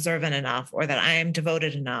I'm observant enough, or that I'm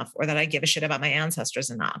devoted enough, or that I give a shit about my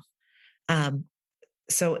ancestors enough.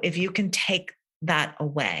 So if you can take that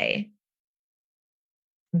away,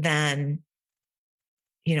 then,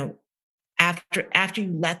 you know, after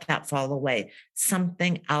you let that fall away,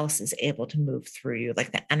 something else is able to move through you.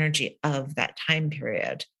 Like the energy of that time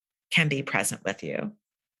period can be present with you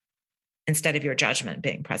instead of your judgment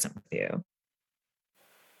being present with you.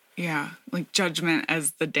 Yeah, like judgment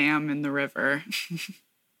as the dam in the river.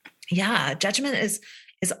 Yeah, judgment is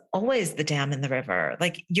always the dam in the river.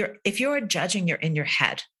 Like if you're judging, you're in your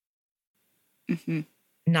head, Mm-hmm.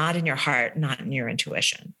 not in your heart, not in your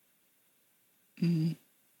intuition. Mm-hmm.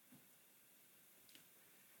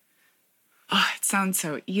 Oh, it sounds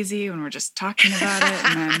so easy when we're just talking about it.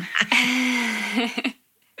 And then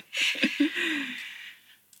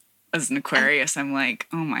as an Aquarius, I'm like,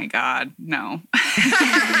 oh my God, no.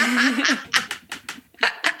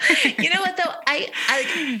 You know what though?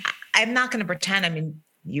 I'm not going to pretend. I mean,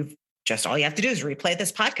 all you have to do is replay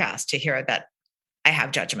this podcast to hear that I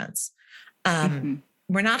have judgments.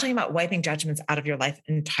 We're not talking about wiping judgments out of your life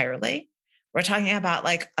entirely. We're talking about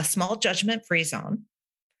like a small judgment-free zone.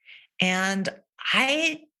 And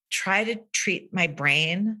I try to treat my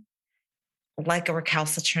brain like a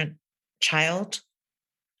recalcitrant child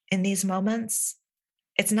in these moments.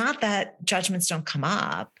 It's not that judgments don't come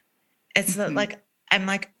up. It's that, like, I'm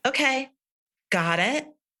like, okay, got it.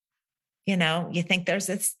 You know, you think there's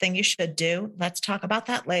this thing you should do. Let's talk about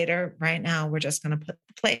that later. Right now, we're just going to put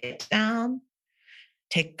the plate down,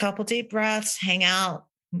 take a couple deep breaths, hang out,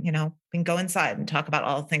 you know, and go inside and talk about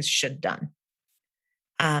all the things you should have done.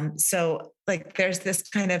 So like there's this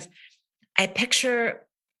kind of, I picture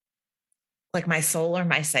like my soul or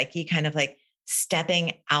my psyche kind of like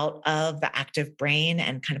stepping out of the active brain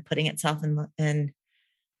and kind of putting itself in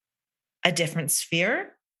a different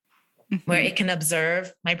sphere where it can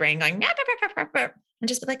observe my brain going, and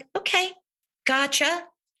just be like, okay, gotcha.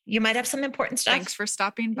 You might have some important stuff. Thanks for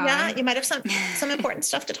stopping by. Yeah, you might have some important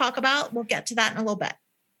stuff to talk about. We'll get to that in a little bit.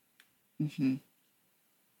 Mm-hmm.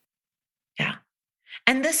 Yeah.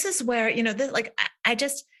 And this is where, you know,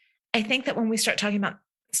 I think that when we start talking about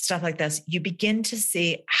stuff like this, you begin to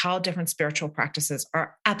see how different spiritual practices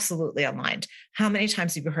are absolutely aligned. How many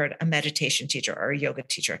times have you heard a meditation teacher or a yoga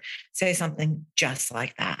teacher say something just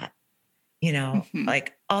like that? You know,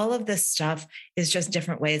 like all of this stuff is just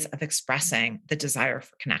different ways of expressing the desire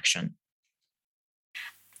for connection.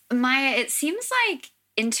 Maia, it seems like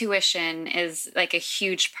intuition is like a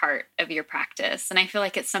huge part of your practice. And I feel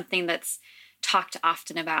like it's something that's talked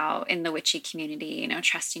often about in the witchy community, you know,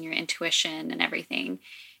 trusting your intuition and everything.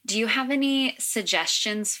 Do you have any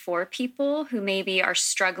suggestions for people who maybe are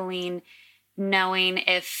struggling knowing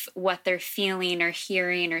if what they're feeling or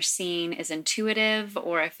hearing or seeing is intuitive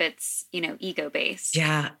or if it's, you know, ego-based?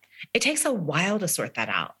 Yeah. It takes a while to sort that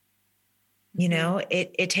out. You know,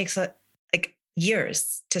 it takes like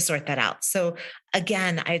years to sort that out. So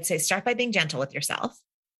again, I'd say start by being gentle with yourself.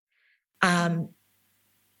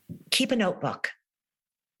 Keep a notebook,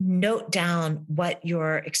 note down what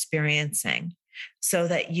you're experiencing so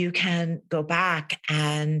that you can go back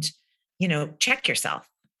and, you know, check yourself,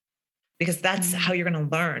 because that's how you're going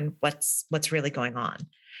to learn what's really going on.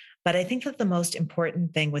 But I think that the most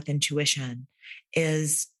important thing with intuition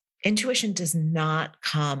is intuition does not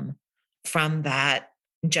come from that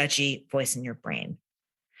judgy voice in your brain.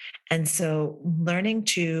 And so learning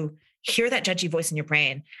to hear that judgy voice in your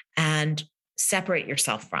brain and separate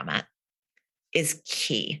yourself from it is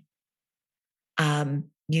key. You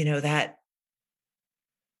know, that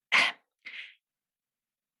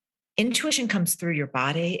intuition comes through your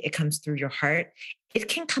body. It comes through your heart. It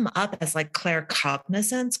can come up as like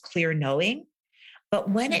claircognizance, clear knowing. But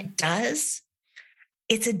when it does,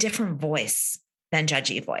 it's a different voice. than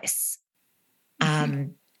judgy voice.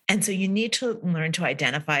 And so you need to learn to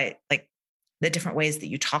identify like the different ways that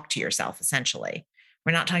you talk to yourself, essentially.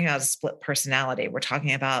 We're not talking about a split personality. We're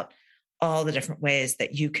talking about all the different ways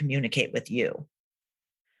that you communicate with you.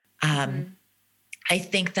 I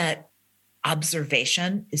think that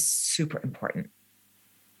observation is super important.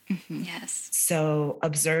 Yes. So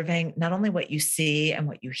observing not only what you see and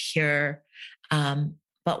what you hear,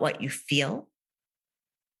 but what you feel.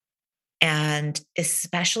 And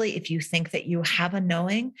especially if you think that you have a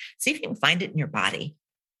knowing, see if you can find it in your body.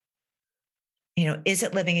 Is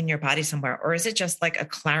it living in your body somewhere, or is it just like a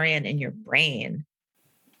clarion in your brain?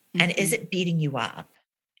 And is it beating you up?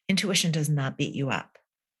 Intuition does not beat you up.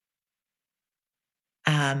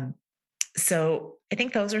 So I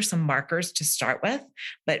think those are some markers to start with,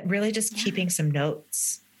 but really just keeping some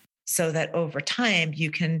notes so that over time you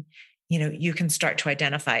can start to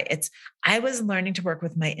identify. I was learning to work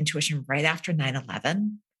with my intuition right after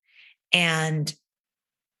 9/11. And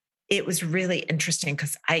it was really interesting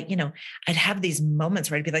because I'd have these moments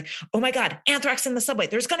where I'd be like, oh my God, anthrax in the subway.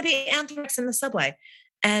 There's going to be anthrax in the subway.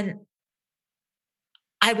 And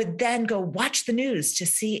I would then go watch the news to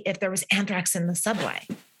see if there was anthrax in the subway.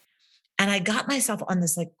 And I got myself on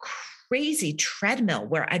this like crazy treadmill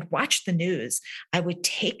where I'd watch the news. I would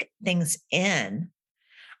take things in.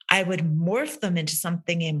 I would morph them into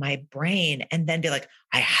something in my brain and then be like,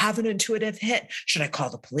 I have an intuitive hit. Should I call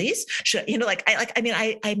the police? I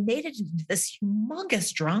made it into this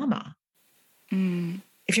humongous drama.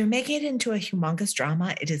 If you're making it into a humongous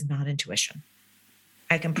drama, it is not intuition.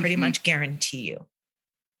 I can pretty much guarantee you.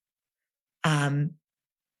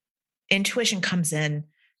 Intuition comes in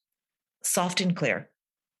soft and clear.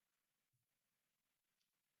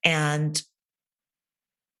 And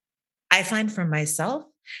I find for myself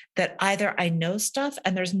that either I know stuff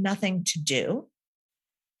and there's nothing to do.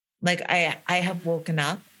 Like I have woken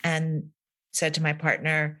up and said to my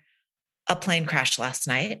partner, a plane crashed last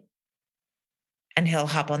night. And he'll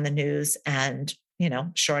hop on the news and,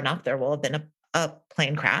 sure enough, there will have been a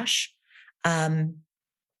plane crash. There's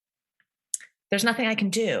nothing I can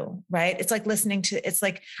do, right? It's like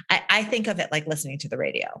I think of it like listening to the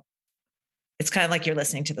radio. It's kind of like you're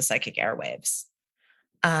listening to the psychic airwaves.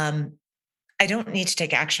 I don't need to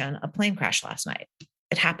take action. A plane crashed last night.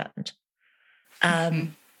 It happened.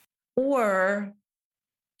 Or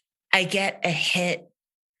I get a hit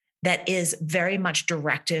that is very much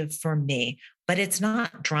directive for me, but it's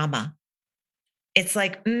not drama. It's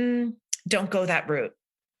like, don't go that route.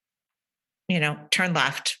 Turn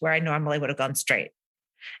left where I normally would have gone straight.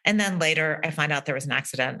 And then later I find out there was an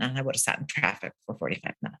accident and I would have sat in traffic for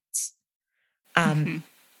 45 minutes.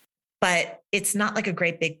 But it's not like a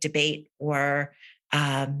great big debate or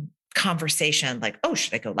conversation like, oh,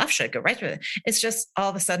 should I go left? Should I go right? It's just all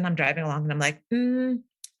of a sudden I'm driving along and I'm like, I'm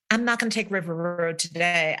not going to take River Road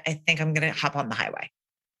today. I think I'm going to hop on the highway.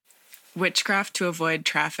 Witchcraft to avoid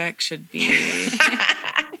traffic should be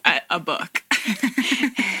a book.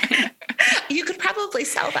 You could probably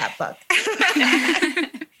sell that book.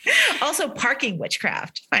 Also, parking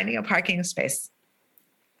witchcraft, finding a parking space.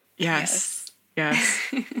 Yes.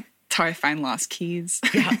 It's how I find lost keys.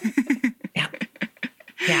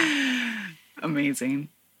 Yeah. Amazing.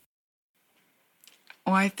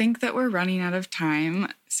 Well, I think that we're running out of time,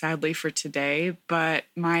 sadly, for today. But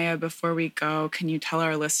Maia, before we go, can you tell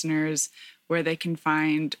our listeners where they can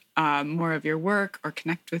find more of your work or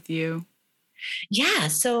connect with you? Yeah.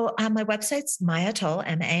 So my website's MaiaToll,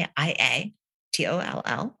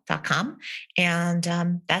 MaiaToll.com.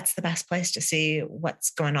 And that's the best place to see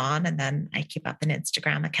what's going on. And then I keep up an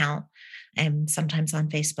Instagram account and sometimes on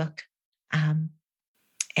Facebook.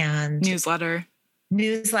 And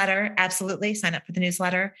Newsletter, absolutely. Sign up for the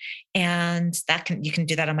newsletter. And you can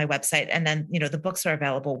do that on my website. And then, the books are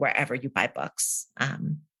available wherever you buy books.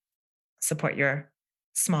 Support your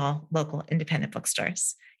small, local, independent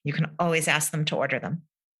bookstores. You can always ask them to order them.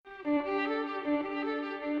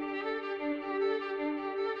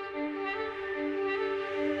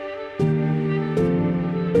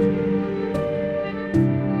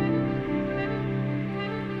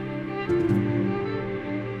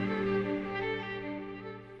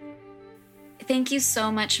 Thank you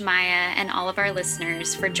so much, Maia, and all of our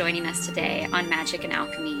listeners for joining us today on Magic and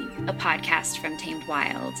Alchemy, a podcast from Tamed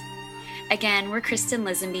Wild. Again, we're Kristen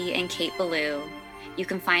Lisenby and Kate Ballou. You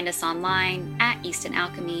can find us online at Easton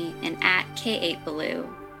Alchemy and at K8Ballou.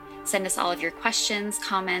 Send us all of your questions,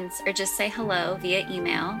 comments, or just say hello via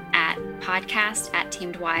email at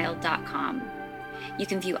podcast@tamedwild.com. You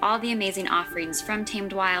can view all the amazing offerings from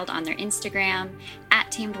Tamed Wild on their Instagram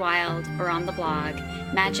 @Tamed Wild or on the blog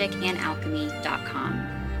magicandalchemy.com.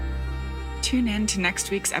 Tune in to next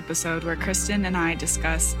week's episode where Kristen and I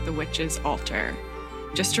discuss the witch's altar.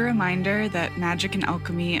 Just a reminder that magic and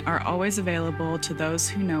alchemy are always available to those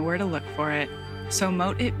who know where to look for it, so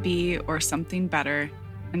mote it be or something better.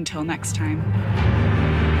 Until next time.